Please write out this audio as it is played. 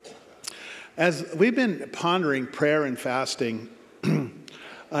As we've been pondering prayer and fasting,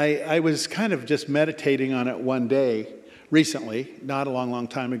 I was kind of just meditating on it one day recently, not a long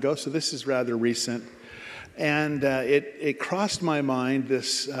time ago, so this is rather recent. And it crossed my mind,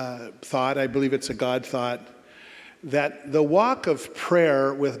 this thought, I believe it's a God thought, that the walk of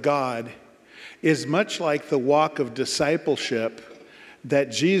prayer with God is much like the walk of discipleship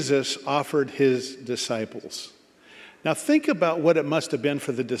that Jesus offered his disciples. Now think about what it must have been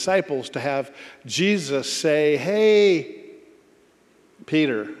for the disciples to have Jesus say, "Hey,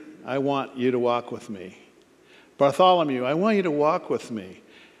 Peter, I want you to walk with me. Bartholomew, I want you to walk with me."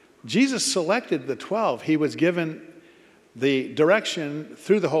 Jesus selected the 12. He was given the direction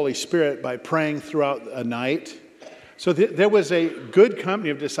through the Holy Spirit by praying throughout a night. So there was a good company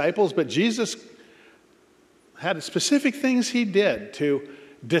of disciples, but Jesus had specific things he did to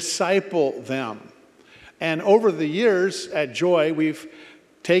disciple them. And over the years at Joy, we've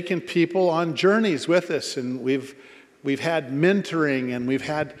taken people on journeys with us, and we've had mentoring, and we've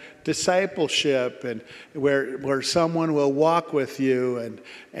had discipleship, and where someone will walk with you,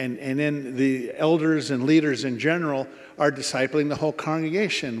 and then the elders and leaders in general are discipling the whole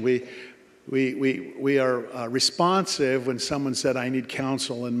congregation. We are responsive when someone said, "I need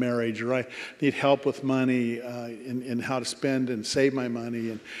counsel in marriage," or "I need help with money in how to spend and save my money."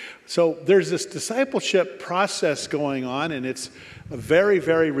 And so there's this discipleship process going on, and it's a very,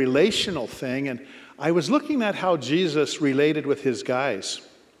 very relational thing. And I was looking at how Jesus related with his guys.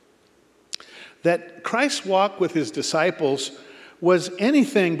 That Christ's walk with his disciples was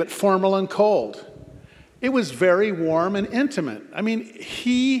anything but formal and cold. It was very warm and intimate. I mean,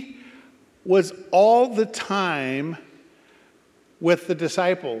 he was all the time with the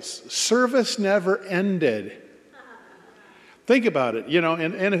disciples. Service never ended. Think about it. You know,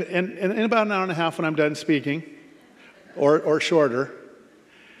 in about an hour and a half when I'm done speaking, or shorter,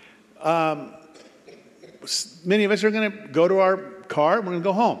 many of us are going to go to our car and we're going to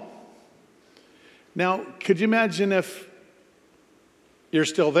go home. Now, could you imagine if you're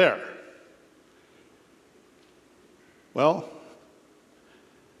still there? Well,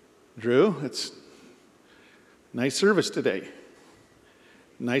 Drew, it's nice service today.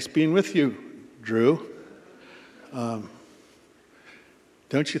 Nice being with you, Drew. Don't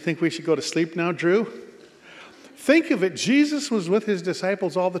you think we should go to sleep now, Drew? Think of it. Jesus was with his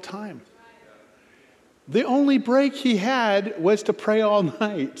disciples all the time. The only break he had was to pray all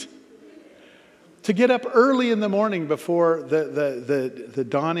night. To get up early in the morning before the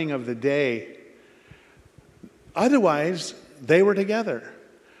dawning of the day. Otherwise, they were together.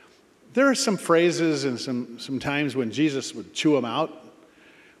 There are some phrases and some times when Jesus would chew them out.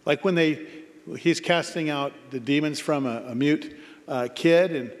 Like when he's casting out the demons from a mute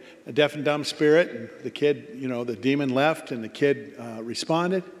kid and a deaf and dumb spirit. And the kid, the demon left and the kid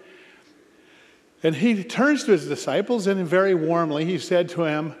responded. And he turns to his disciples and very warmly he said to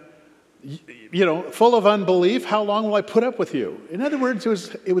him, full of unbelief, "How long will I put up with you?" In other words,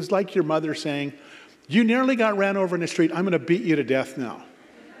 it was like your mother saying, "You nearly got ran over in the street. I'm going to beat you to death now."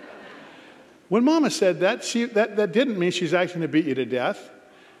 When Mama said that, that didn't mean she's actually going to beat you to death,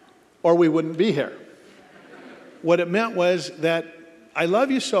 or we wouldn't be here. What it meant was that I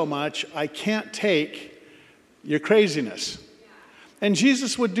love you so much, I can't take your craziness. And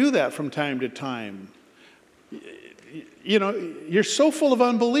Jesus would do that from time to time. You're so full of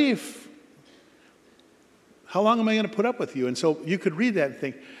unbelief. How long am I going to put up with you? And so you could read that and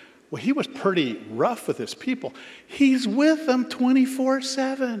think, well, he was pretty rough with his people. He's with them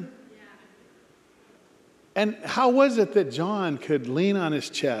 24/7. And how was it that John could lean on his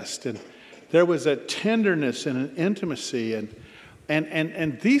chest and there was a tenderness and an intimacy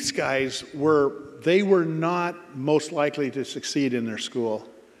and these guys were not most likely to succeed in their school.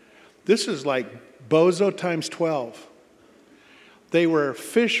 This is like bozo times 12. They were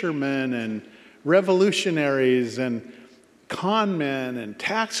fishermen and revolutionaries and con men and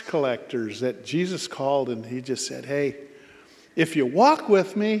tax collectors that Jesus called, and he just said, "Hey, if you walk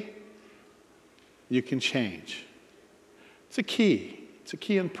with me, you can change." It's a key. It's a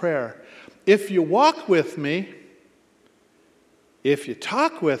key in prayer. If you walk with me, if you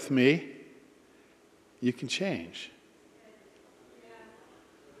talk with me, you can change.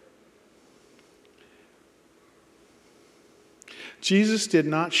 Jesus did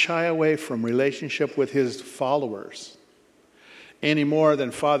not shy away from relationship with his followers any more than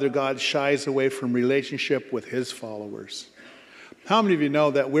Father God shies away from relationship with his followers. How many of you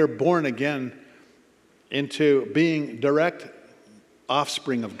know that we're born again into being direct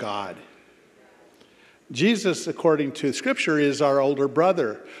offspring of God? Jesus, according to Scripture, is our older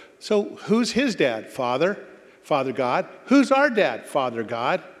brother. So who's his dad? Father God. Who's our dad? Father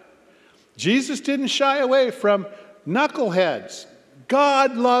God. Jesus didn't shy away from knuckleheads.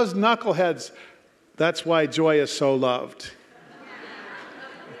 God loves knuckleheads. That's why Joy is so loved.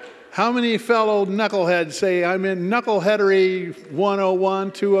 How many fellow knuckleheads say, I'm in knuckleheadery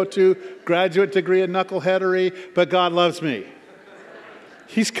 101, 202, graduate degree in knuckleheadery, but God loves me?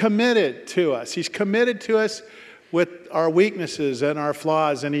 He's committed to us. He's committed to us with our weaknesses and our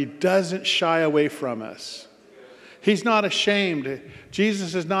flaws, and He doesn't shy away from us. He's not ashamed.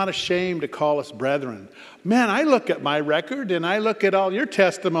 Jesus is not ashamed to call us brethren. Man, I look at my record and I look at all your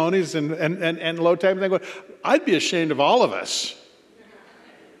testimonies and low time and I go, I'd be ashamed of all of us.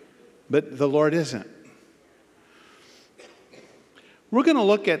 But the Lord isn't. We're going to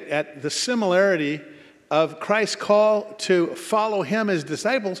look at the similarity of Christ's call to follow Him as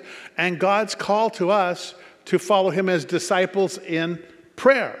disciples and God's call to us to follow Him as disciples in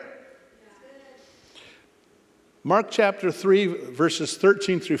prayer. Mark chapter 3, verses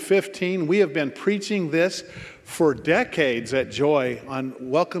 13 through 15. We have been preaching this for decades at Joy on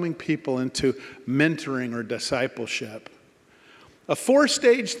welcoming people into mentoring or discipleship. A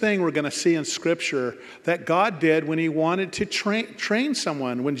 4-stage thing we're going to see in Scripture that God did when He wanted to train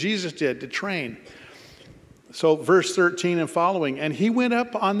someone, when Jesus did to train. So verse 13 and following, and He went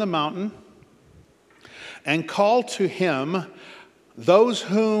up on the mountain and called to Him those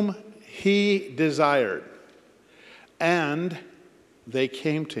whom He desired. And they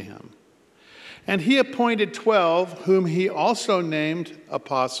came to Him. And He appointed 12, whom He also named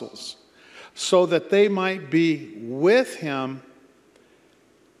apostles, so that they might be with Him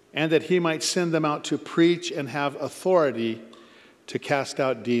and that He might send them out to preach and have authority to cast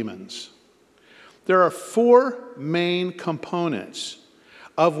out demons. There are 4 main components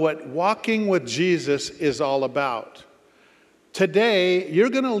of what walking with Jesus is all about. Today,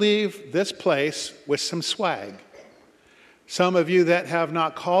 you're going to leave this place with some swag. Some of you that have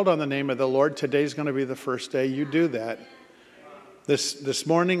not called on the name of the Lord, today's going to be the first day you do that. This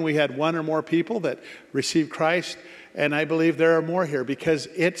morning we had 1 or more people that received Christ, and I believe there are more here because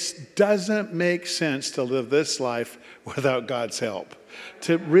it doesn't make sense to live this life without God's help.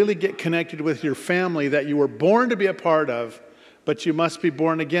 To really get connected with your family that you were born to be a part of, but you must be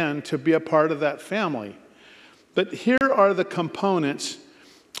born again to be a part of that family. But here are the components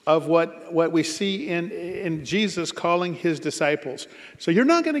of what we see in Jesus calling His disciples. So you're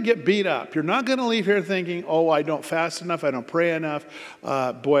not going to get beat up. You're not going to leave here thinking, oh, I don't fast enough, I don't pray enough.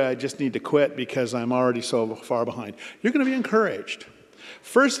 Boy, I just need to quit because I'm already so far behind. You're going to be encouraged.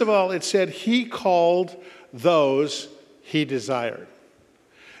 First of all, it said He called those He desired.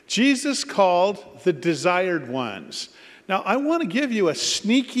 Jesus called the desired ones. Now, I want to give you a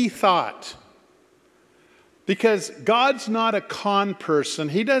sneaky thought. Because God's not a con person.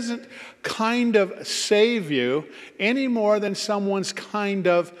 He doesn't kind of save you any more than someone's kind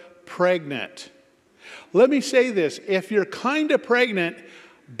of pregnant. Let me say this. If you're kind of pregnant,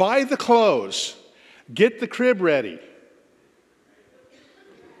 buy the clothes. Get the crib ready.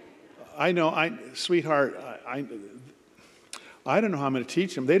 I know, sweetheart, I don't know how I'm going to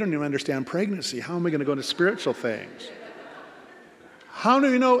teach them. They don't even understand pregnancy. How am I going to go into spiritual things? How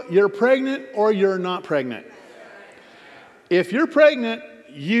do you know you're pregnant or you're not pregnant? If you're pregnant,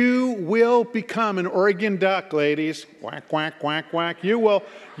 you will become an Oregon duck, ladies. Quack, quack, quack, quack. You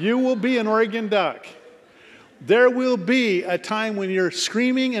will be an Oregon duck. There will be a time when you're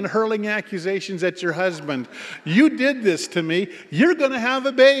screaming and hurling accusations at your husband. You did this to me. You're going to have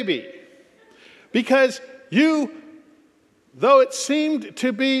a baby. Because though it seemed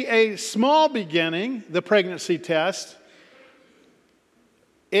to be a small beginning, the pregnancy test,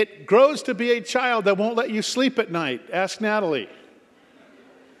 it grows to be a child that won't let you sleep at night. Ask Natalie.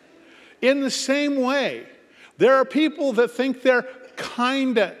 In the same way, there are people that think they're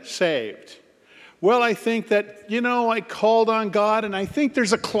kind of saved. Well, I think that, I called on God, and I think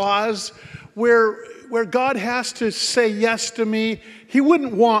there's a clause where God has to say yes to me. He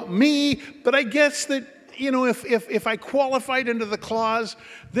wouldn't want me, but I guess that, if I qualified into the clause,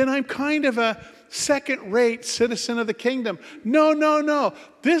 then I'm kind of a second-rate citizen of the kingdom. No.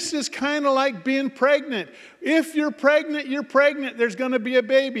 This is kind of like being pregnant. If you're pregnant, you're pregnant. There's going to be a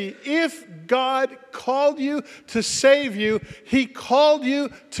baby. If God called you to save you, He called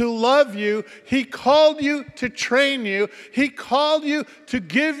you to love you, He called you to train you, He called you to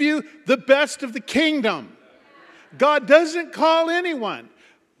give you the best of the kingdom. God doesn't call anyone.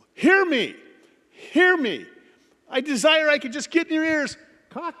 Hear me. I desire I could just get in your ears.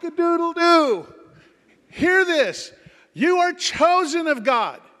 Cock-a-doodle-doo. Hear this. You are chosen of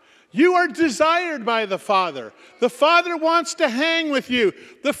God. You are desired by the Father. The Father wants to hang with you.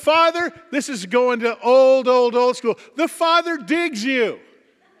 The Father, this is going to old school. The Father digs you.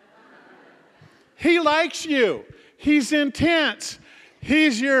 He likes you. He's intense.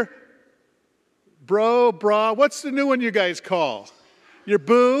 He's your bra. What's the new one you guys call? Your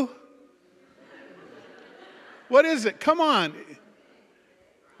boo? What is it? Come on.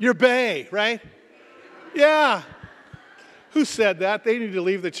 Your bae, right? Yeah. Who said that? They need to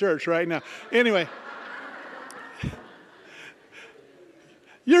leave the church right now. Anyway.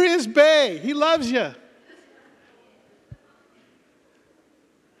 You're his bae. He loves you.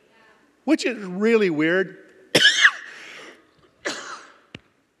 Which is really weird.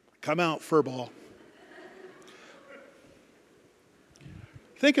 Come out, furball.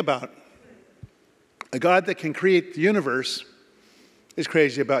 Think about it. A God that can create the universe is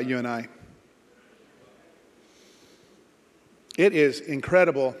crazy about you and I. It is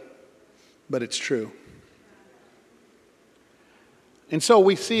incredible, but it's true. And so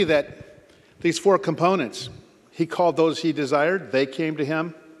we see that these four components, he called those he desired, they came to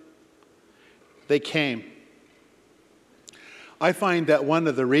him. They came. I find that one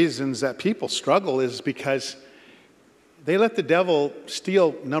of the reasons that people struggle is because they let the devil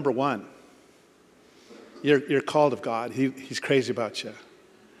steal number one. You're called of God. He's crazy about you.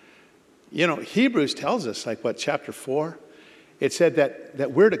 You know, Hebrews tells us, like what, chapter 4? It said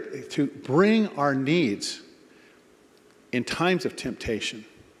that we're to bring our needs in times of temptation.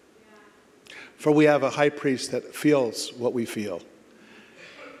 For we have a high priest that feels what we feel.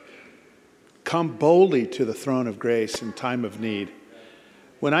 Come boldly to the throne of grace in time of need.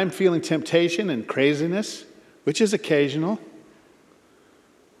 When I'm feeling temptation and craziness, which is occasional,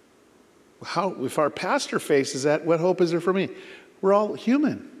 if our pastor faces that, what hope is there for me? We're all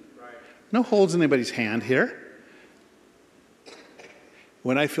human. No holds in anybody's hand here.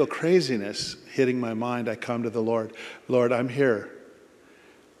 When I feel craziness hitting my mind, I come to the Lord. Lord, I'm here.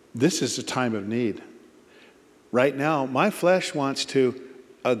 This is a time of need. Right now, my flesh wants to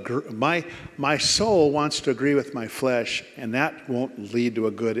my soul wants to agree with my flesh, and that won't lead to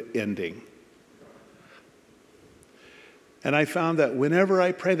a good ending. And I found that whenever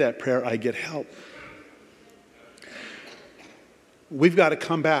I pray that prayer, I get help. We've got to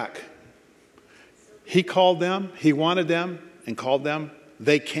come back. He called them, he wanted them, and called them.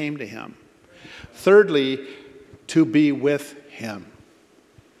 They came to him. Thirdly, to be with him.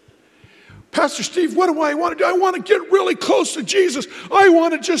 Pastor Steve, what do I want to do? I want to get really close to Jesus. I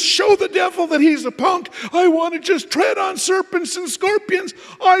want to just show the devil that he's a punk. I want to just tread on serpents and scorpions.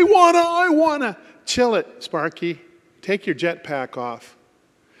 I want to. Chill it, Sparky. Take your jetpack off.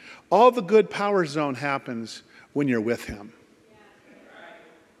 All the good power zone happens when you're with him.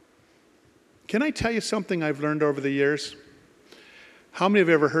 Can I tell you something I've learned over the years? How many have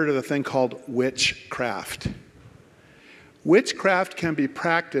ever heard of the thing called witchcraft? Witchcraft can be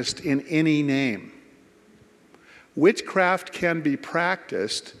practiced in any name. Witchcraft can be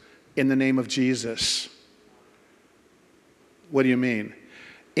practiced in the name of Jesus. What do you mean?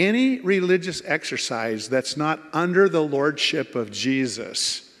 Any religious exercise that's not under the lordship of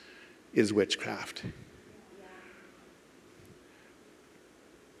Jesus is witchcraft.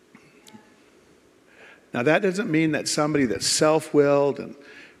 Now, that doesn't mean that somebody that's self-willed and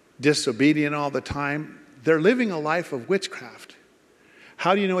disobedient all the time, they're living a life of witchcraft.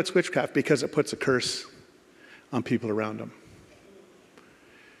 How do you know it's witchcraft? Because it puts a curse on people around them.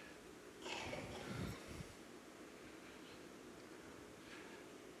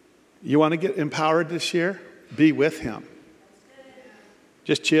 You want to get empowered this year? Be with him.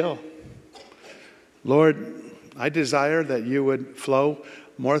 Just chill. Lord, I desire that you would flow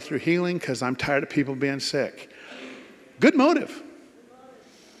more through healing because I'm tired of people being sick. Good motive.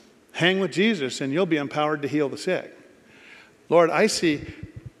 Hang with Jesus and you'll be empowered to heal the sick. Lord, I see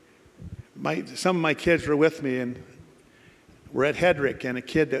some of my kids were with me and we're at Hedrick and a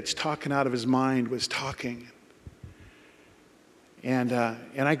kid that's talking out of his mind was talking. And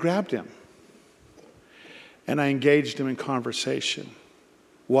I grabbed him and I engaged him in conversation.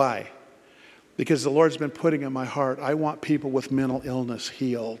 Why? Because the Lord's been putting in my heart, I want people with mental illness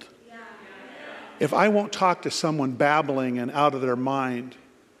healed. If I won't talk to someone babbling and out of their mind,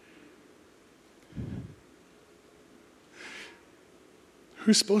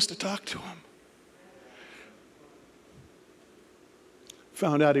 who's supposed to talk to him?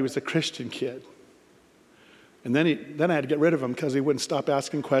 Found out he was a Christian kid. And then I had to get rid of him because he wouldn't stop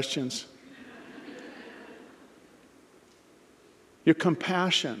asking questions. Your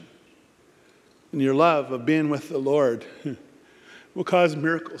compassion and your love of being with the Lord will cause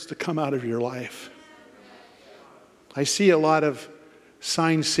miracles to come out of your life. I see a lot of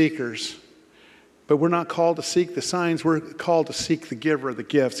sign seekers, but we're not called to seek the signs. We're called to seek the giver of the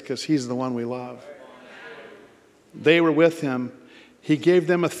gifts because he's the one we love. They were with him. He gave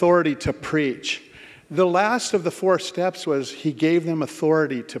them authority to preach. The last of the 4 steps was he gave them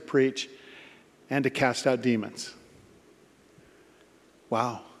authority to preach and to cast out demons.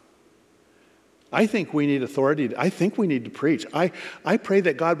 Wow. I think we need authority. I think we need to preach. I pray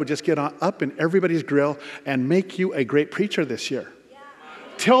that God would just get up in everybody's grill and make you a great preacher this year. Yeah.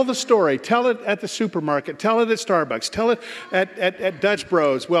 Tell the story. Tell it at the supermarket. Tell it at Starbucks. Tell it at Dutch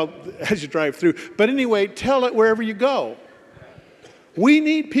Bros. Well, as you drive through. But anyway, tell it wherever you go. We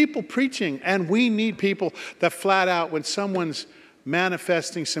need people preaching, and we need people that flat out, when someone's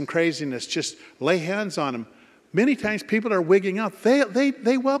manifesting some craziness, just lay hands on them. Many times people are wigging out.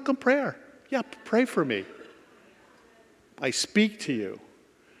 They welcome prayer. Yeah, pray for me. I speak to you.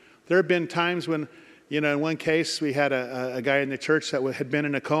 There have been times when, in one case, we had a guy in the church that had been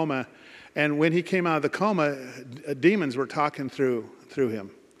in a coma, and when he came out of the coma, demons were talking through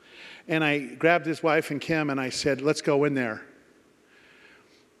him. And I grabbed his wife and Kim, and I said, let's go in there.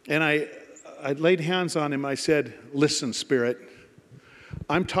 And I laid hands on him. I said, listen, Spirit,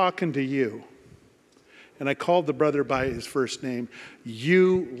 I'm talking to you. And I called the brother by his first name.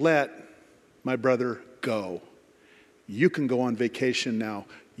 You let my brother go. You can go on vacation now.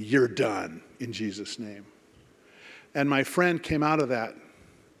 You're done, in Jesus' name. And my friend came out of that,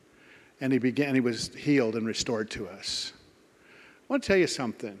 and he was healed and restored to us. I want to tell you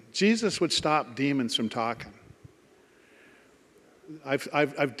something. Jesus would stop demons from talking.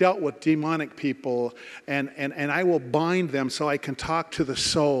 I've dealt with demonic people, and I will bind them so I can talk to the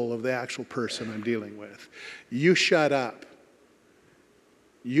soul of the actual person I'm dealing with. You shut up.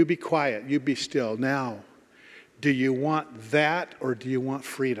 You be quiet. You be still. Now, do you want that or do you want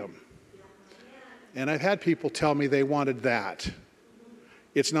freedom? And I've had people tell me they wanted that.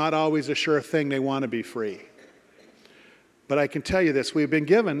 It's not always a sure thing they want to be free. But I can tell you this, we've been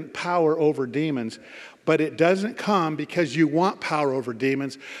given power over demons, but it doesn't come because you want power over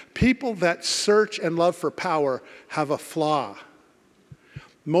demons. People that search and love for power have a flaw.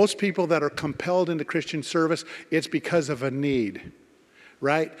 Most people that are compelled into Christian service, it's because of a need,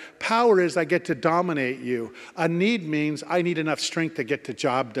 right? Power is I get to dominate you. A need means I need enough strength to get the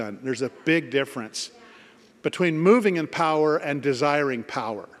job done. There's a big difference between moving in power and desiring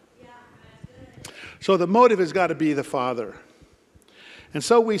power. So the motive has got to be the Father. And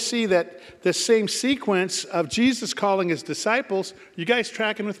so we see that the same sequence of Jesus calling his disciples, you guys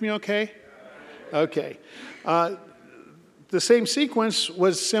tracking with me okay? Okay. The same sequence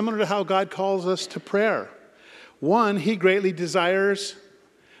was similar to how God calls us to prayer. One, he greatly desires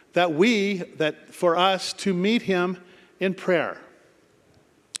that for us to meet him in prayer.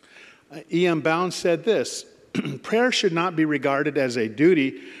 E.M. Bounds said this, prayer should not be regarded as a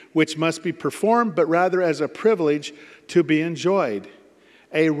duty which must be performed, but rather as a privilege to be enjoyed.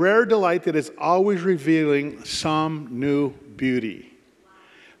 A rare delight that is always revealing some new beauty.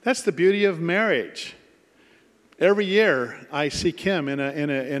 That's the beauty of marriage. Every year I see Kim in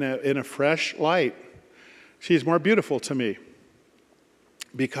a fresh light. She's more beautiful to me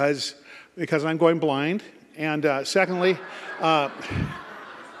because I'm going blind, and secondly.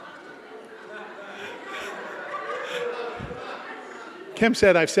 Kim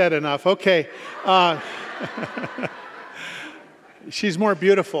said I've said enough. Okay. She's more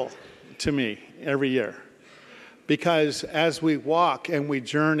beautiful to me every year because as we walk and we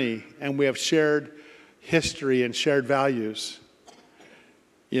journey and we have shared history and shared values,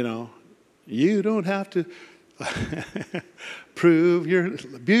 you don't have to prove you're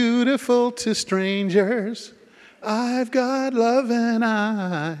beautiful to strangers. I've got loving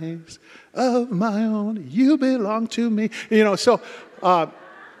eyes of my own. You belong to me.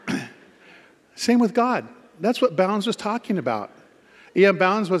 Same with God. That's what Bounds was talking about. E.M.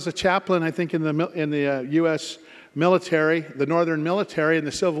 Bounds was a chaplain, I think, in the U.S. military, the Northern military in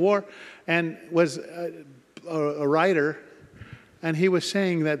the Civil War, and was a writer. And he was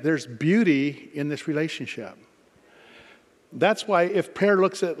saying that there's beauty in this relationship. That's why if prayer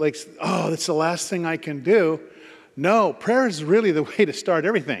looks at that's the last thing I can do. No, prayer is really the way to start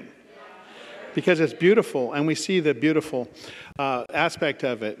everything. Because it's beautiful, and we see the beautiful aspect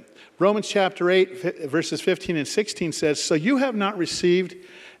of it. Romans chapter 8, verses 15 and 16 says, so you have not received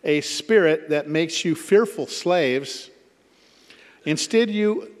a spirit that makes you fearful slaves. Instead,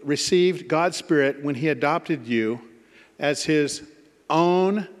 you received God's Spirit when he adopted you as his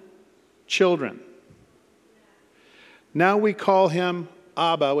own children. Now we call him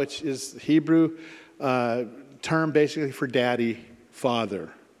Abba, which is the Hebrew term basically for daddy,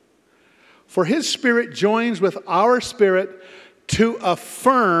 father. For his Spirit joins with our spirit to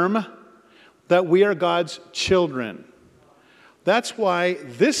affirm that we are God's children. That's why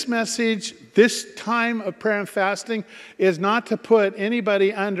this message, this time of prayer and fasting, is not to put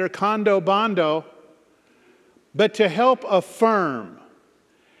anybody under condo bondo but to help affirm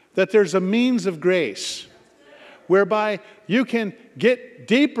that there's a means of grace whereby you can get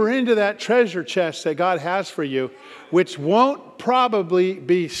deeper into that treasure chest that God has for you, which won't probably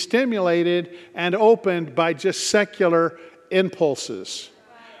be stimulated and opened by just secular impulses.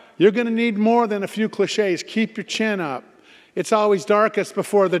 You're going to need more than a few cliches. Keep your chin up. It's always darkest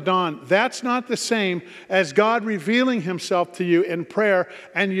before the dawn. That's not the same as God revealing himself to you in prayer,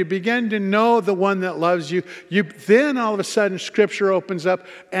 and you begin to know the one that loves you. Then all of a sudden Scripture opens up,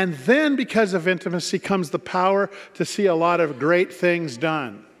 and then because of intimacy comes the power to see a lot of great things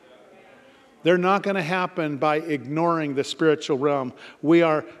done. They're not going to happen by ignoring the spiritual realm. We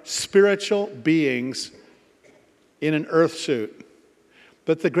are spiritual beings in an earth suit.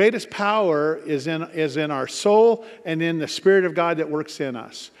 But the greatest power is in our soul and in the Spirit of God that works in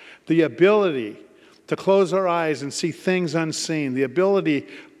us. The ability to close our eyes and see things unseen. The ability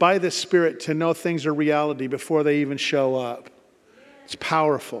by the Spirit to know things are reality before they even show up. It's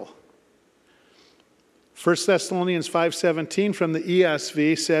powerful. 1 Thessalonians 5:17 from the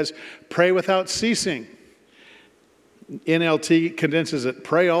ESV says, pray without ceasing. NLT condenses it,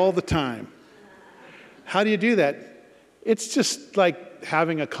 pray all the time. How do you do that? It's just like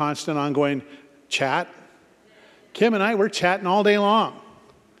having a constant ongoing chat. Kim and I, we're chatting all day long.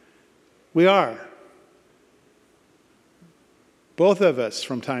 We are. Both of us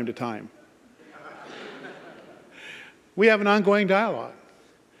from time to time. We have an ongoing dialogue.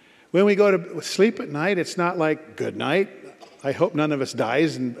 When we go to sleep at night, it's not like, good night. I hope none of us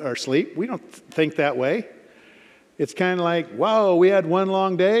dies in our sleep. We don't think that way. It's kind of like, wow, we had one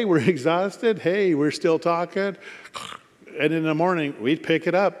long day. We're exhausted. Hey, we're still talking. And in the morning, we'd pick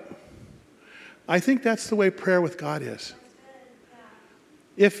it up. I think that's the way prayer with God is.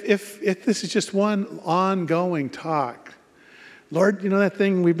 If this is just one ongoing talk, Lord, you know that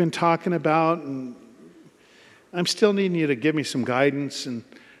thing we've been talking about, and I'm still needing you to give me some guidance, and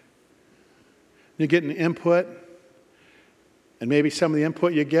you're getting input, and maybe some of the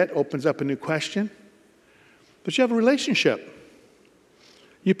input you get opens up a new question. But you have a relationship.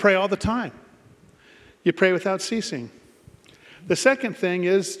 You pray all the time. You pray without ceasing. The second thing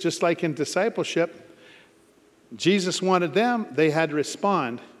is, just like in discipleship, Jesus wanted them, they had to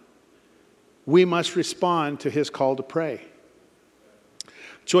respond. We must respond to his call to pray.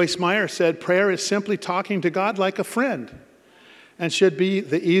 Joyce Meyer said, prayer is simply talking to God like a friend and should be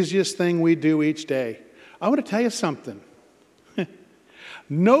the easiest thing we do each day. I want to tell you something.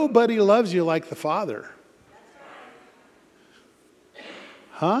 Nobody loves you like the Father.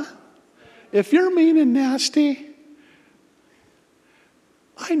 Huh? If you're mean and nasty,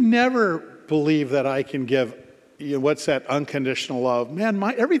 I never believe that I can give, what's that unconditional love? Man,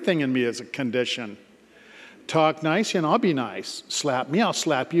 everything in me is a condition. Talk nice, I'll be nice. Slap me, I'll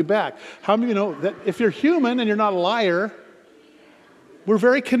slap you back. How many of you know that if you're human and you're not a liar, we're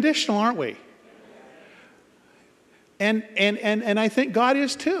very conditional, aren't we? And I think God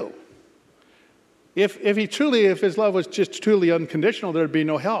is too. If his love was just truly unconditional, there'd be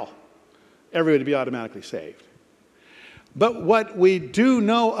no hell. Everybody would be automatically saved. But what we do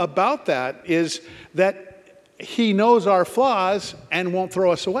know about that is that he knows our flaws and won't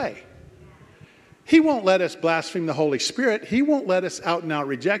throw us away. He won't let us blaspheme the Holy Spirit. He won't let us out and out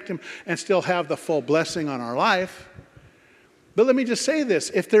reject him and still have the full blessing on our life. But let me just say this.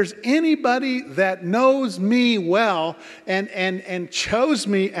 If there's anybody that knows me well and chose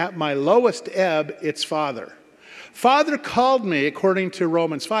me at my lowest ebb, it's Father. Father called me, according to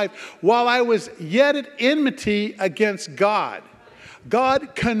Romans 5, while I was yet at enmity against God.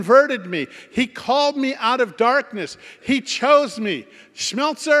 God converted me. He called me out of darkness. He chose me.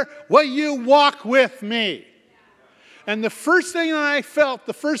 Schmelzer, will you walk with me? And the first thing that I felt,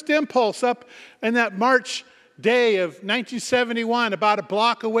 the first impulse up in that March day of 1971, about a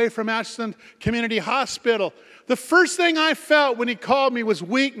block away from Ashland Community Hospital, the first thing I felt when he called me was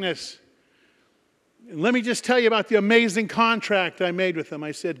weakness. And let me just tell you about the amazing contract I made with him.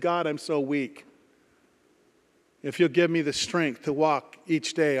 I said, God, I'm so weak. If you'll give me the strength to walk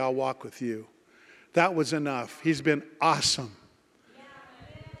each day, I'll walk with you. That was enough. He's been awesome.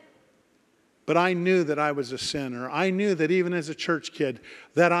 But I knew that I was a sinner. I knew that even as a church kid,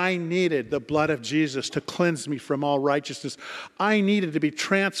 that I needed the blood of Jesus to cleanse me from all righteousness. I needed to be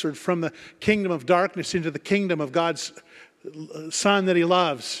transferred from the kingdom of darkness into the kingdom of God's Son that he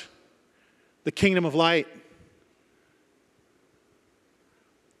loves. The kingdom of light.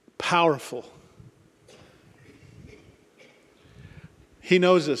 Powerful. He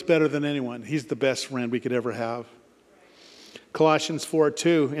knows us better than anyone. He's the best friend we could ever have. Colossians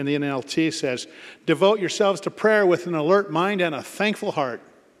 4:2 in the NLT says, devote yourselves to prayer with an alert mind and a thankful heart.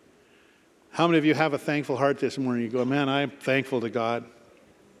 How many of you have a thankful heart this morning? You go, man, I'm thankful to God.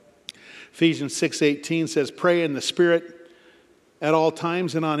 Ephesians 6:18 says, pray in the Spirit at all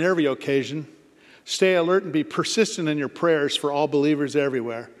times and on every occasion. Stay alert and be persistent in your prayers for all believers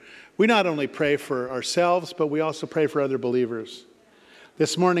everywhere. We not only pray for ourselves, but we also pray for other believers.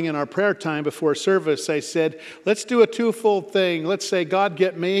 This morning in our prayer time before service, I said, let's do a twofold thing. Let's say, God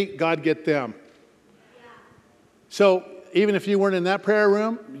get me, God get them. So even if you weren't in that prayer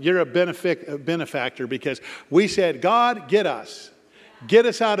room, you're a benefactor, because we said, God, get us. Get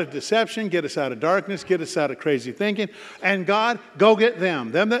us out of deception, get us out of darkness, get us out of crazy thinking. And God, go get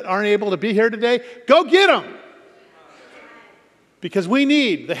them. Them that aren't able to be here today, go get them. Because we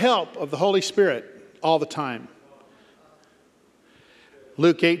need the help of the Holy Spirit all the time.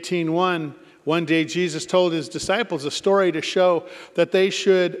 Luke 18:1, one day Jesus told his disciples a story to show that they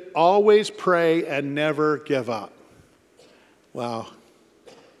should always pray and never give up. Wow.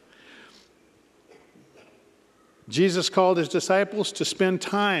 Jesus called his disciples to spend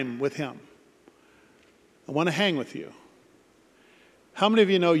time with him. I want to hang with you. How many of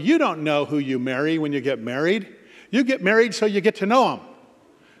you know you don't know who you marry when you get married? You get married so you get to know them.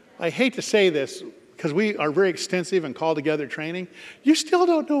 I hate to say this because we are very extensive and call together training. You still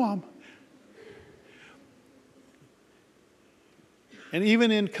don't know them. And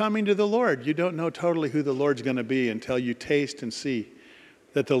even in coming to the Lord, you don't know totally who the Lord's going to be until you taste and see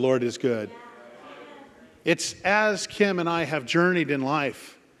that the Lord is good. It's as Kim and I have journeyed in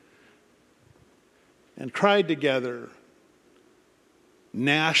life and cried together,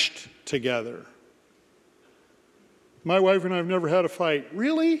 gnashed together. My wife and I have never had a fight.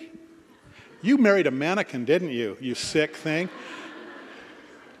 Really? You married a mannequin, didn't you, you sick thing?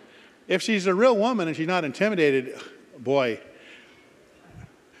 If she's a real woman and she's not intimidated, boy,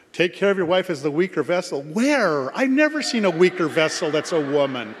 take care of your wife as the weaker vessel. Where? I've never seen a weaker vessel that's a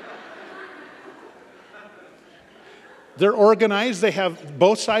woman. They're organized. They have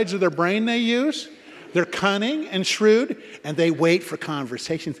both sides of their brain they use. They're cunning and shrewd, and they wait for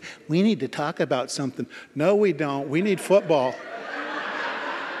conversations. We need to talk about something. No, we don't. We need football.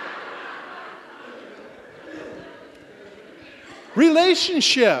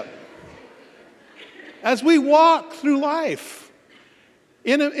 Relationship. As we walk through life,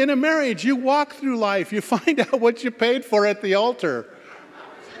 in a marriage, you walk through life. You find out what you paid for at the altar.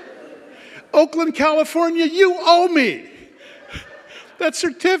 Oakland, California, you owe me. That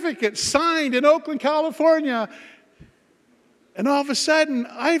certificate signed in Oakland, California. And all of a sudden,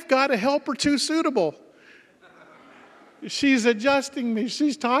 I've got a helper too suitable. She's adjusting me.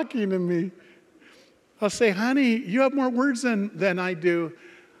 She's talking to me. I'll say, honey, you have more words than I do.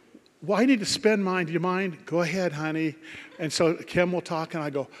 Well, I need to spend mine. Do you mind? Go ahead, honey. And so Kim will talk, and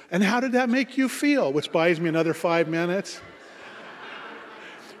I go, and how did that make you feel? Which buys me another 5 minutes.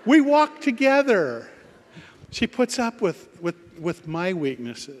 We walk together. She puts up with my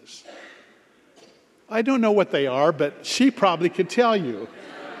weaknesses. I don't know what they are, but she probably could tell you.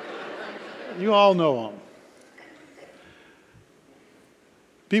 You all know them.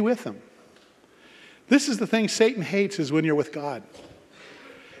 Be with them. This is the thing Satan hates, is when you're with God.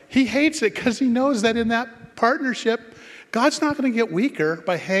 He hates it because he knows that in that partnership, God's not going to get weaker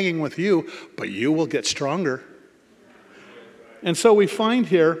by hanging with you, but you will get stronger. And so we find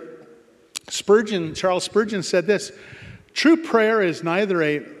here, Charles Spurgeon said this, true prayer is neither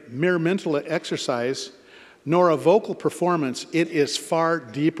a mere mental exercise nor a vocal performance. It is far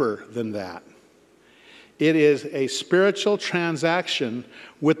deeper than that. It is a spiritual transaction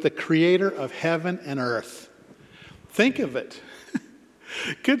with the Creator of heaven and earth. Think of it.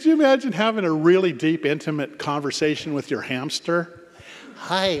 Could you imagine having a really deep, intimate conversation with your hamster?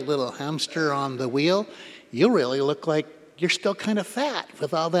 Hi, little hamster on the wheel. You really look like you're still kind of fat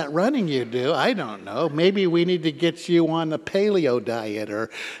with all that running you do. I don't know. Maybe we need to get you on a paleo diet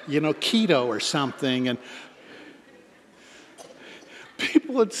or, keto or something. And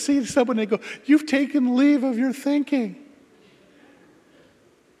people would see someone and they go, you've taken leave of your thinking.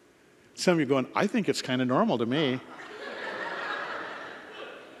 Some of you going, I think it's kind of normal to me.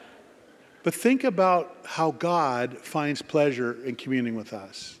 But think about how God finds pleasure in communing with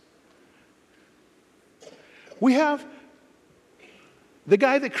us. We have the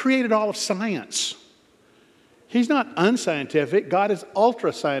guy that created all of science. He's not unscientific. God is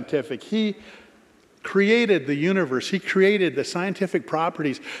ultra-scientific. He created the universe. He created the scientific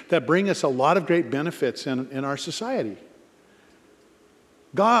properties that bring us a lot of great benefits in our society.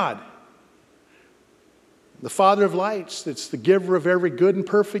 God, the Father of lights, it's the giver of every good and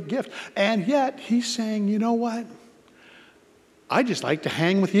perfect gift. And yet, he's saying, you know what? I just like to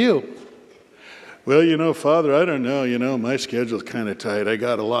hang with you. Well, Father, I don't know. My schedule's kind of tight. I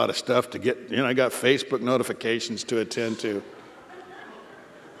got a lot of stuff to get. I got Facebook notifications to attend to.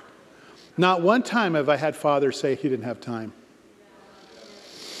 Not one time have I had Father say he didn't have time.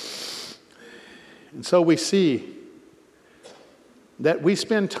 And so we see that we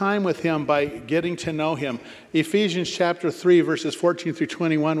spend time with him by getting to know him. Ephesians chapter 3, verses 14 through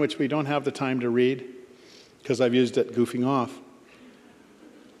 21, which we don't have the time to read because I've used it goofing off.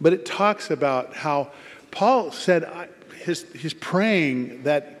 But it talks about how Paul said he's praying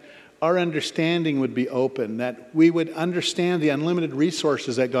that our understanding would be open, that we would understand the unlimited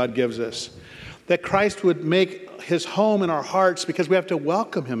resources that God gives us, that Christ would make his home in our hearts because we have to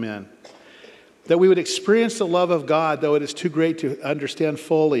welcome him in, that we would experience the love of God, though it is too great to understand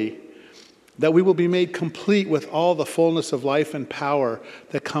fully, that we will be made complete with all the fullness of life and power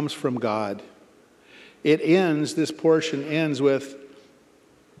that comes from God. This portion ends with,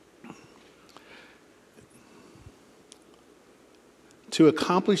 to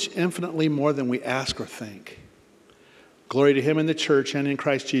accomplish infinitely more than we ask or think. Glory to him in the church and in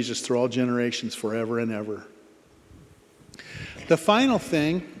Christ Jesus through all generations, forever and ever. The final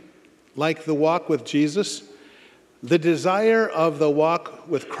thing, like the walk with Jesus, the desire of the walk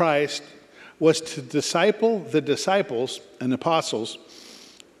with Christ was to disciple the disciples and apostles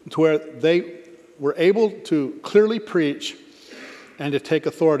to where they were able to clearly preach and to take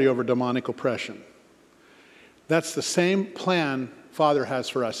authority over demonic oppression. That's the same plan Father has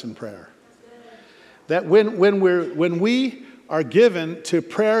for us in prayer. That when we are given to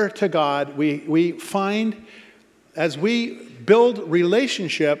prayer to God, we find as we build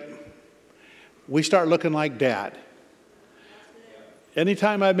relationship, we start looking like Dad.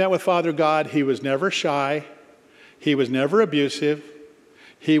 Anytime I met with Father God, he was never shy. He was never abusive.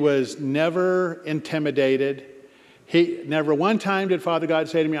 He was never intimidated. Never one time did Father God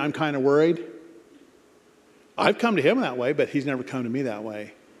say to me, I'm kind of worried. I've come to him that way, but he's never come to me that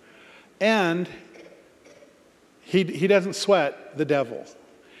way. And he doesn't sweat the devil.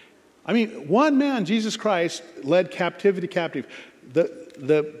 I mean, one man, Jesus Christ, led captivity captive.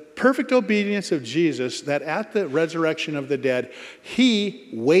 The perfect obedience of Jesus, that at the resurrection of the dead, he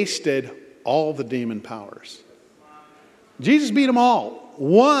wasted all the demon powers. Jesus beat them all.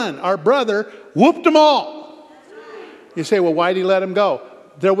 One, our brother, whooped them all. You say, well, why did he let them go?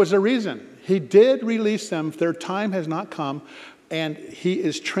 There was a reason. He did release them. Their time has not come. And he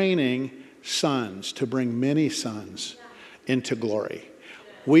is training sons to bring many sons into glory.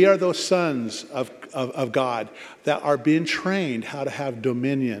 We are those sons of God that are being trained how to have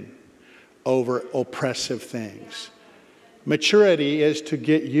dominion over oppressive things. Maturity is to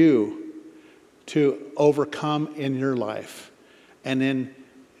get you to overcome in your life and then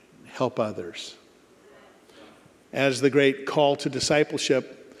help others. As the great call to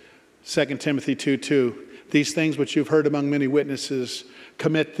discipleship, 2 Timothy 2:2, these things which you've heard among many witnesses,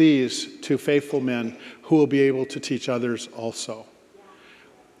 commit these to faithful men who will be able to teach others also.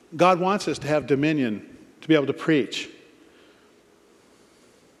 God wants us to have dominion, to be able to preach.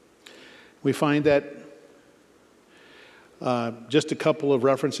 We find that just a couple of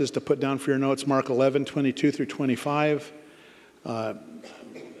references to put down for your notes, Mark 11:22 through 25,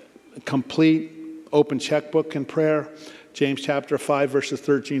 complete open checkbook in prayer. James chapter 5, verses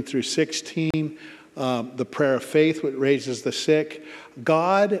 13 through 16, the prayer of faith, which raises the sick.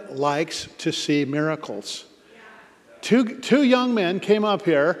 God likes to see miracles. Two young men came up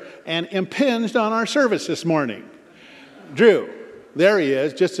here and impinged on our service this morning. Drew, there he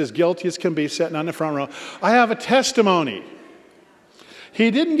is, just as guilty as can be, sitting on the front row. I have a testimony.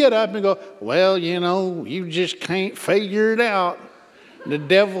 He didn't get up and go, well, you just can't figure it out. The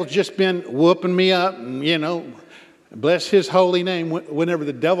devil's just been whooping me up, and, bless his holy name. Whenever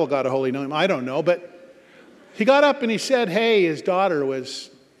the devil got a holy name, I don't know. But he got up and he said, hey, his daughter was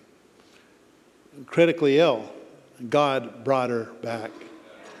critically ill. God brought her back.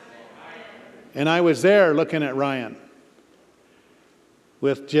 And I was there looking at Ryan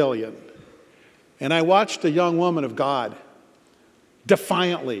with Jillian. And I watched a young woman of God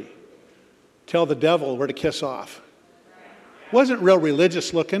defiantly tell the devil where to kiss off. Wasn't real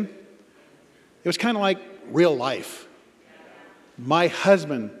religious looking. It was kind of like real life. My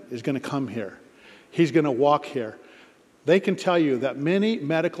husband is going to come here. He's going to walk here. They can tell you that many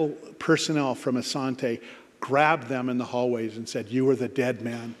medical personnel from Asante grabbed them in the hallways and said, you were the dead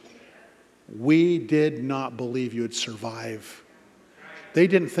man. We did not believe you would survive. They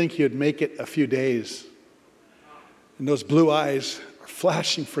didn't think you'd make it a few days. And those blue eyes are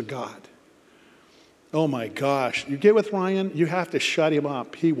flashing for God. Oh my gosh. You get with Ryan, you have to shut him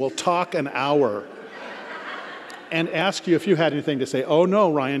up. He will talk an hour and ask you if you had anything to say. Oh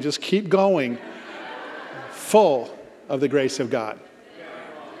no, Ryan, just keep going. full of the grace of God.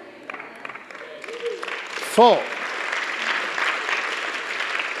 Full.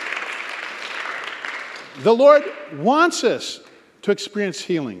 The Lord wants us to experience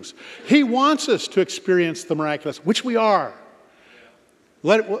healings. He wants us to experience the miraculous, which we are.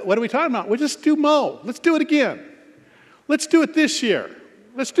 What are we talking about? We'll just do more. Let's do it again. Let's do it this year.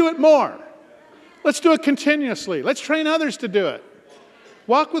 Let's do it more. Let's do it continuously. Let's train others to do it.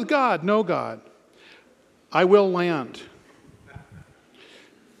 Walk with God, know God. I will land.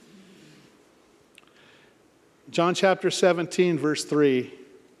 John chapter 17, verse 3.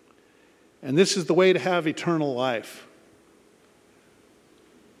 And this is the way to have eternal life.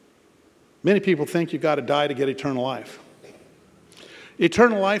 Many people think you've got to die to get eternal life.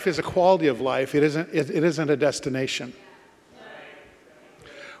 Eternal life is a quality of life. It isn't a destination.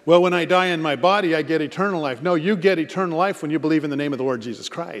 Well, when I die in my body, I get eternal life. No, you get eternal life when you believe in the name of the Lord Jesus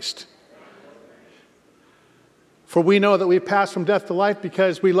Christ. For we know that we've passed from death to life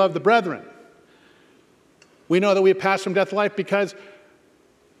because we love the brethren. We know that we've passed from death to life because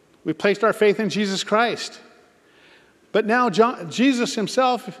we placed our faith in Jesus Christ. But now Jesus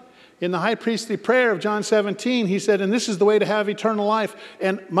himself, in the high priestly prayer of John 17, he said, and this is the way to have eternal life,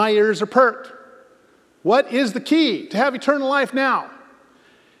 and my ears are perked. What is the key to have eternal life now?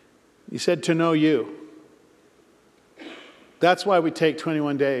 He said, to know you. That's why we take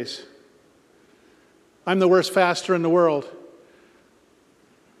 21 days. I'm the worst faster in the world.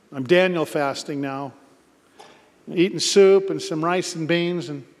 I'm Daniel fasting now. I'm eating soup and some rice and beans,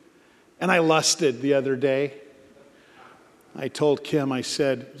 and I lusted the other day. I told Kim, I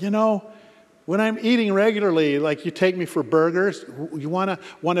said, when I'm eating regularly, like you take me for burgers, you want a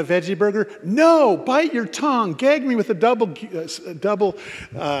veggie burger? No, bite your tongue. Gag me with a double-sided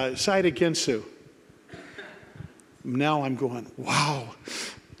Ginsu. Now I'm going, wow,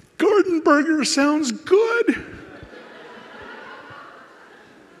 garden burger sounds good.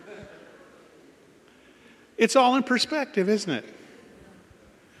 It's all in perspective, isn't it?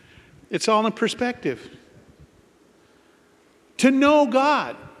 It's all in perspective. To know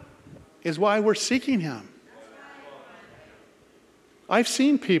God is why we're seeking Him. I've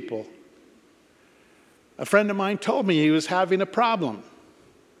seen people. A friend of mine told me he was having a problem.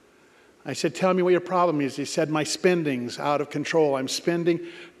 I said, tell me what your problem is. He said, my spending's out of control. I'm spending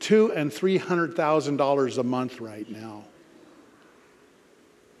 $200,000 and $300,000 a month right now.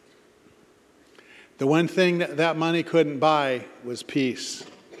 The one thing that money couldn't buy was peace.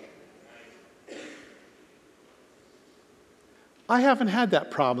 I haven't had that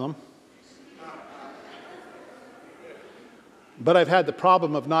problem. But I've had the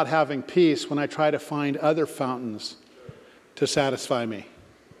problem of not having peace when I try to find other fountains to satisfy me.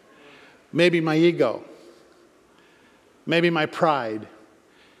 Maybe my ego. Maybe my pride.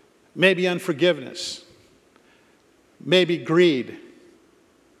 Maybe unforgiveness. Maybe greed.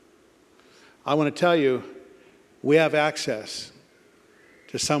 I want to tell you, we have access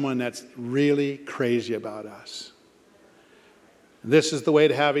to someone that's really crazy about us. This is the way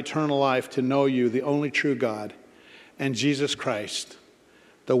to have eternal life, to know you, the only true God, and Jesus Christ,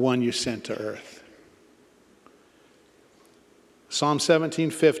 the one you sent to earth. Psalm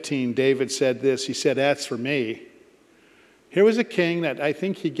 17:15, David said this. He said, as for me, here was a king that I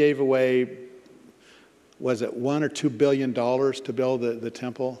think he gave away, was it $1 or $2 billion to build the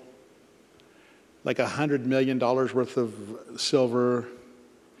temple? Like $100 million worth of silver.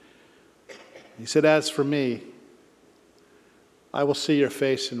 He said, as for me, I will see your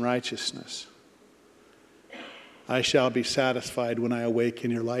face in righteousness. I shall be satisfied when I awake in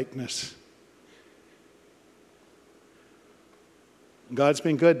your likeness. God's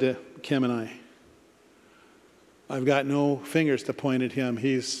been good to Kim and I. I've got no fingers to point at him.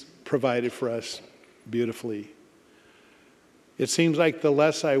 He's provided for us beautifully. It seems like the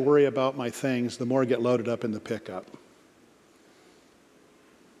less I worry about my things, the more I get loaded up in the pickup.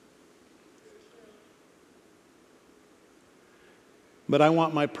 But I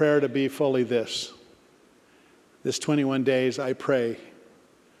want my prayer to be fully this. This 21 days, I pray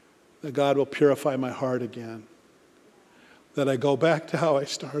that God will purify my heart again. That I go back to how I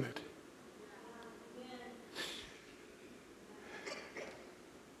started.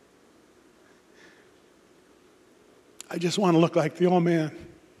 I just want to look like the old man.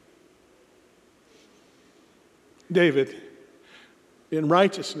 David, in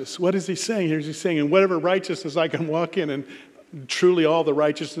righteousness, what is he saying? He's saying, in whatever righteousness I can walk in, and truly all the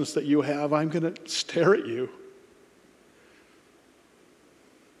righteousness that you have, I'm going to stare at you.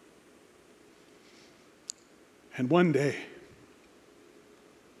 And one day,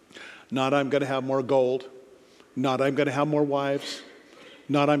 not I'm going to have more gold, not I'm going to have more wives,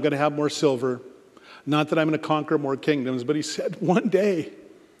 not I'm going to have more silver, Not that I'm going to conquer more kingdoms, but he said, one day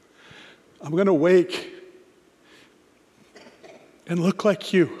I'm going to wake and look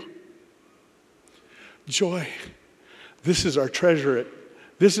like you. Joy. This is our treasure at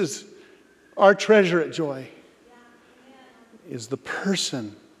Joy. Is the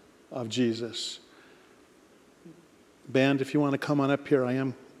person of Jesus. Band, if you want to come on up here, I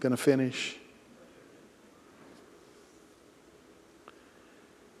am going to finish.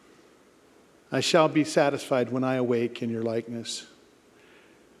 I shall be satisfied when I awake in your likeness.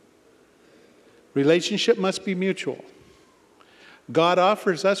 Relationship must be mutual. God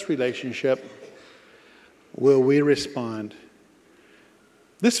offers us relationship. Will we respond?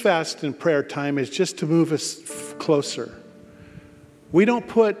 This fast and prayer time is just to move us closer. We don't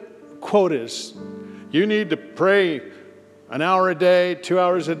put quotas. You need to pray an hour a day, 2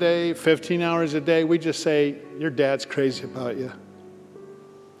 hours a day, 15 hours a day. We just say, your dad's crazy about you.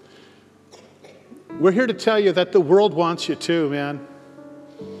 We're here to tell you that the world wants you too, man.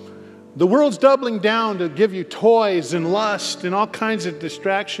 The world's doubling down to give you toys and lust and all kinds of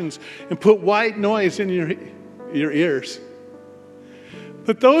distractions and put white noise in your ears.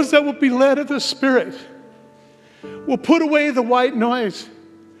 But those that will be led of the Spirit will put away the white noise,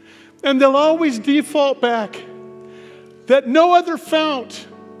 and they'll always default back that no other fount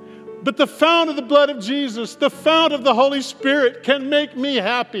but the fount of the blood of Jesus, the fount of the Holy Spirit, can make me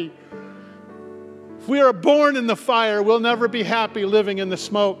happy. If we are born in the fire, we'll never be happy living in the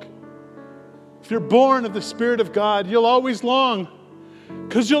smoke. If you're born of the Spirit of God, you'll always long,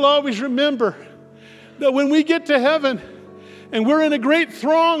 because you'll always remember that when we get to heaven and we're in a great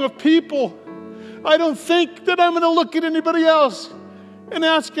throng of people, I don't think that I'm going to look at anybody else and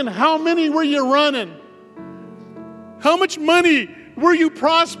asking, how many were you running? How much money were you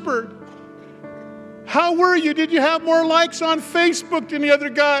prospered? How were you? Did you have more likes on Facebook than the other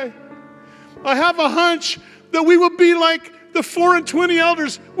guy? I have a hunch that we will be like the 4 and 20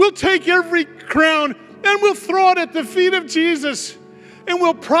 elders. We'll take every crown and we'll throw it at the feet of Jesus. And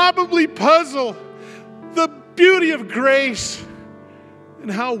we'll probably puzzle the beauty of grace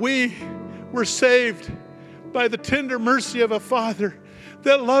and how we were saved by the tender mercy of a Father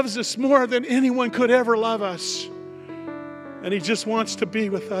that loves us more than anyone could ever love us. And He just wants to be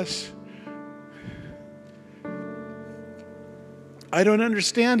with us. I don't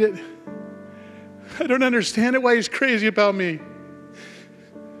understand it. I don't understand it, why He's crazy about me.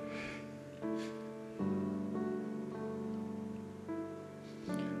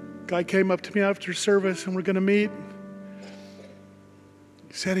 Guy came up to me after service and we're going to meet.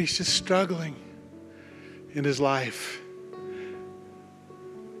 He said he's just struggling in his life.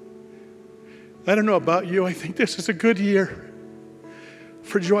 I don't know about you. I think this is a good year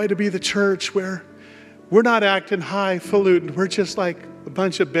for Joy to be the church where we're not acting highfalutin. We're just like a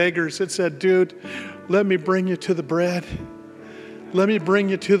bunch of beggars that said, dude, let me bring you to the bread. Let me bring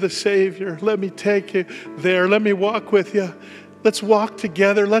you to the Savior. Let me take you there. Let me walk with you. Let's walk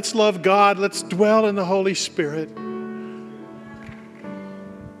together. Let's love God. Let's dwell in the Holy Spirit.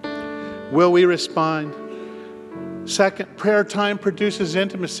 Will we respond? Second, prayer time produces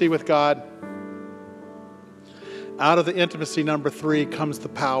intimacy with God. Out of the intimacy, number 3, comes the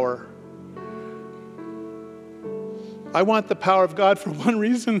power. I want the power of God for one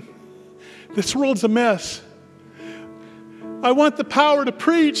reason. This world's a mess. I want the power to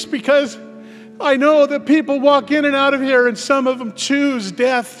preach because I know that people walk in and out of here and some of them choose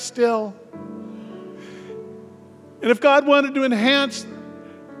death still. And if God wanted to enhance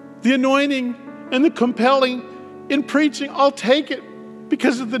the anointing and the compelling in preaching, I'll take it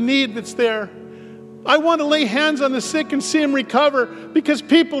because of the need that's there. I want to lay hands on the sick and see them recover because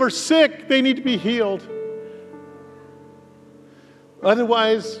people are sick. They need to be healed.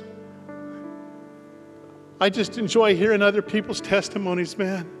 Otherwise, I just enjoy hearing other people's testimonies,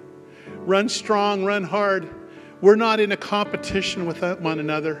 man. Run strong, run hard. We're not in a competition with one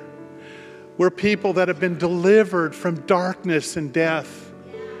another. We're people that have been delivered from darkness and death.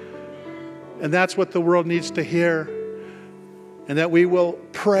 And that's what the world needs to hear. And that we will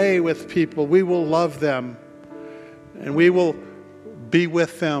pray with people. We will love them. And we will be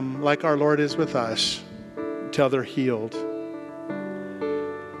with them like our Lord is with us until they're healed.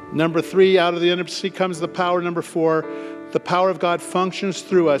 Number 3, out of the intimacy comes the power. Number 4, the power of God functions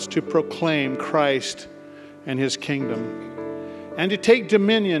through us to proclaim Christ and His kingdom and to take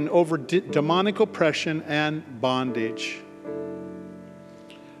dominion over demonic oppression and bondage.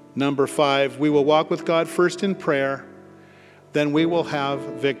 Number 5, we will walk with God first in prayer, then we will have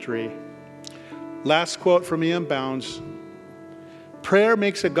victory. Last quote from E.M. Bounds. Prayer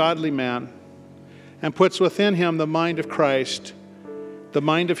makes a godly man and puts within him the mind of Christ. the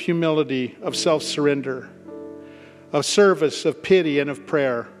mind of humility, of self-surrender, of service, of pity, and of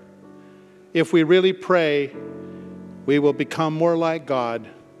prayer. If we really pray, we will become more like God,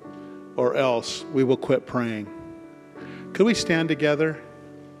 or else we will quit praying. Could we stand together?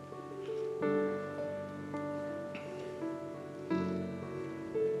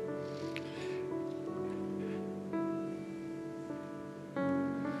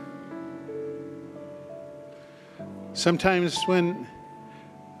 Sometimes when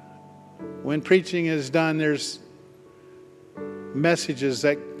preaching is done, there's messages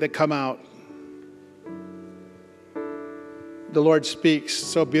that come out. The Lord speaks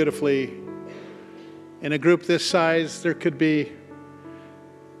so beautifully. In a group this size, there could be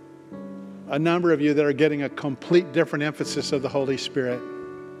a number of you that are getting a complete different emphasis of the Holy Spirit.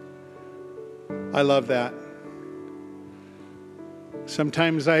 I love that.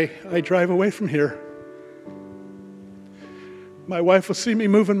 Sometimes I drive away from here. My wife will see me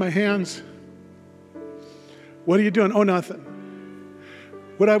moving my hands. What are you doing? Oh, nothing.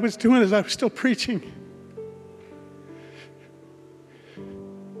 What I was doing is I was still preaching.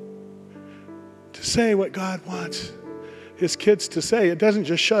 To say what God wants His kids to say. It doesn't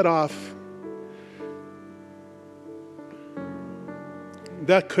just shut off.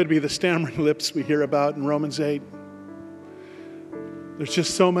 That could be the stammering lips we hear about in Romans 8. There's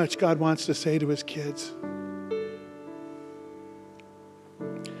just so much God wants to say to His kids.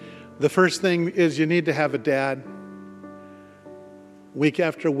 The first thing is you need to have a dad. Week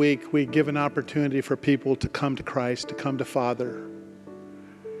after week, we give an opportunity for people to come to Christ, to come to Father.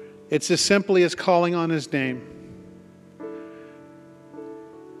 It's as simply as calling on His name.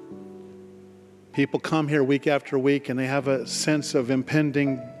 People come here week after week and they have a sense of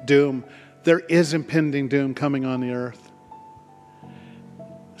impending doom. There is impending doom coming on the earth.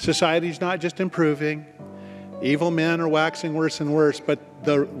 Society's not just improving. Evil men are waxing worse and worse, but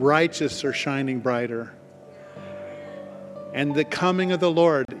the righteous are shining brighter. And the coming of the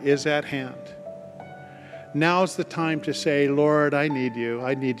Lord is at hand. Now's the time to say, Lord, I need you.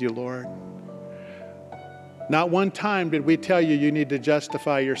 I need you, Lord. Not one time did we tell you you need to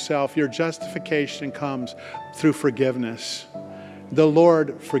justify yourself. Your justification comes through forgiveness. The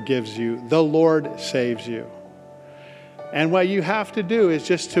Lord forgives you. The Lord saves you. And what you have to do is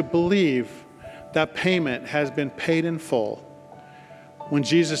just to believe that payment has been paid in full. When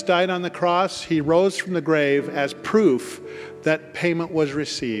Jesus died on the cross, He rose from the grave as proof that payment was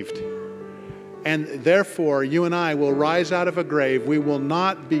received. And therefore, you and I will rise out of a grave. We will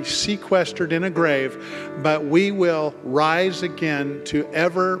not be sequestered in a grave, but we will rise again to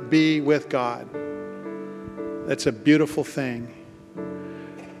ever be with God. That's a beautiful thing.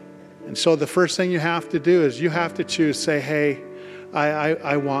 And so the first thing you have to do is you have to choose, say, hey,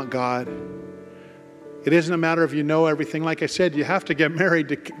 I want God. It isn't a matter of you know everything. Like I said, you have to get married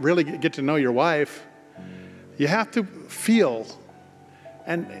to really get to know your wife. You have to feel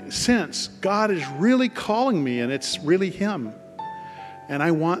and sense God is really calling me and it's really Him. And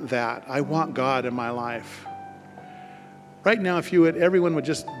I want that. I want God in my life. Right now, if everyone would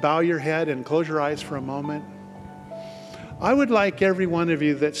just bow your head and close your eyes for a moment. I would like every one of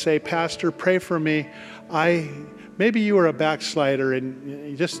you that say, Pastor, pray for me. Maybe you are a backslider and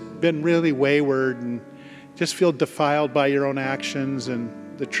you've just been really wayward and just feel defiled by your own actions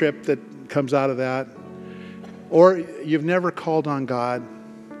and the trip that comes out of that. Or you've never called on God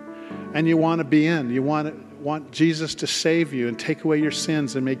and you want to be in. You want Jesus to save you and take away your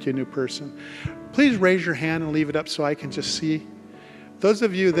sins and make you a new person. Please raise your hand and leave it up so I can just see. Those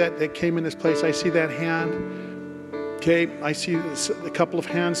of you that came in this place, I see that hand. Okay, I see a couple of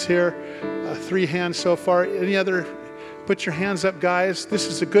hands here. 3 hands so far. Any other? Put your hands up, guys. This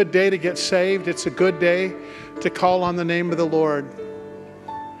is a good day to get saved. It's a good day to call on the name of the Lord.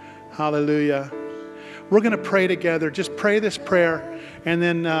 Hallelujah. We're going to pray together. Just pray this prayer, and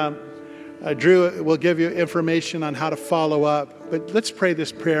then Drew will give you information on how to follow up. But let's pray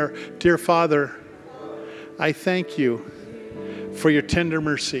this prayer. Dear Father, I thank you for your tender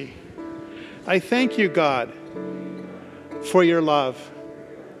mercy. I thank you, God, for your love.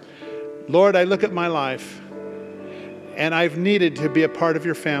 Lord, I look at my life, and I've needed to be a part of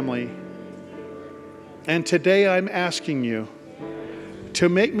your family. And today I'm asking you to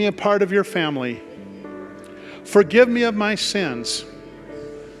make me a part of your family. Forgive me of my sins.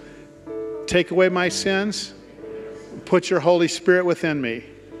 Take away my sins. Put your Holy Spirit within me.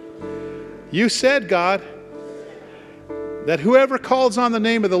 You said, God, that whoever calls on the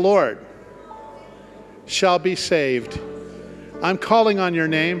name of the Lord shall be saved. I'm calling on your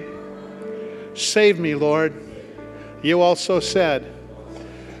name. Save me, Lord. You also said,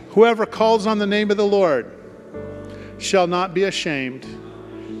 whoever calls on the name of the Lord shall not be ashamed.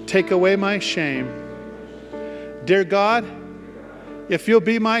 Take away my shame. Dear God, if you'll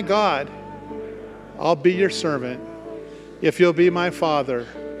be my God, I'll be your servant. If you'll be my Father,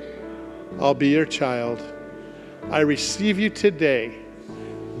 I'll be your child. I receive you today,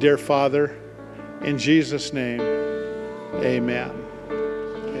 dear Father, in Jesus' name, amen.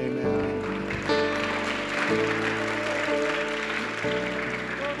 Amen.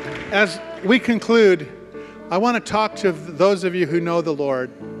 As we conclude, I want to talk to those of you who know the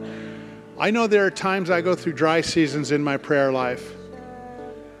Lord. I know there are times I go through dry seasons in my prayer life.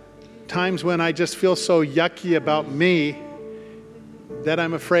 Times when I just feel so yucky about me that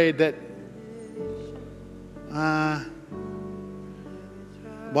I'm afraid that,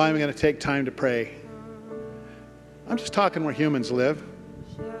 why am I going to take time to pray? I'm just talking where humans live.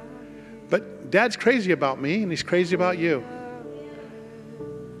 But Dad's crazy about me, and He's crazy about you.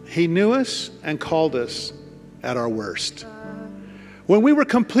 He knew us and called us at our worst. When we were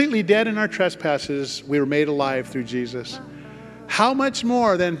completely dead in our trespasses, we were made alive through Jesus. How much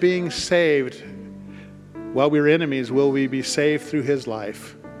more than being saved while we were enemies will we be saved through His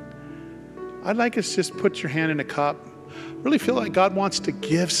life? I'd like us to just put your hand in a cup. Really feel like God wants to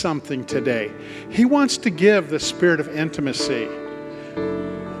give something today. He wants to give the spirit of intimacy.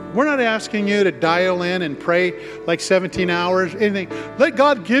 We're not asking you to dial in and pray like 17 hours, anything. Let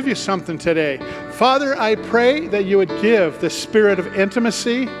God give you something today. Father, I pray that you would give the spirit of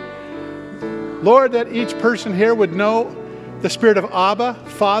intimacy. Lord, that each person here would know the spirit of Abba,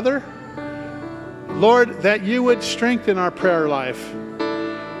 Father. Lord, that you would strengthen our prayer life.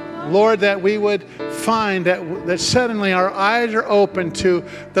 Lord, that we would find that suddenly our eyes are open to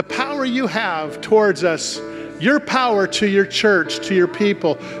the power you have towards us, your power to your church, to your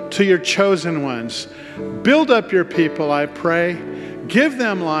people, to your chosen ones. Build up your people, I pray. Give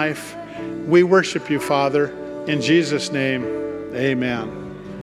them life. We worship you, Father. In Jesus' name, amen.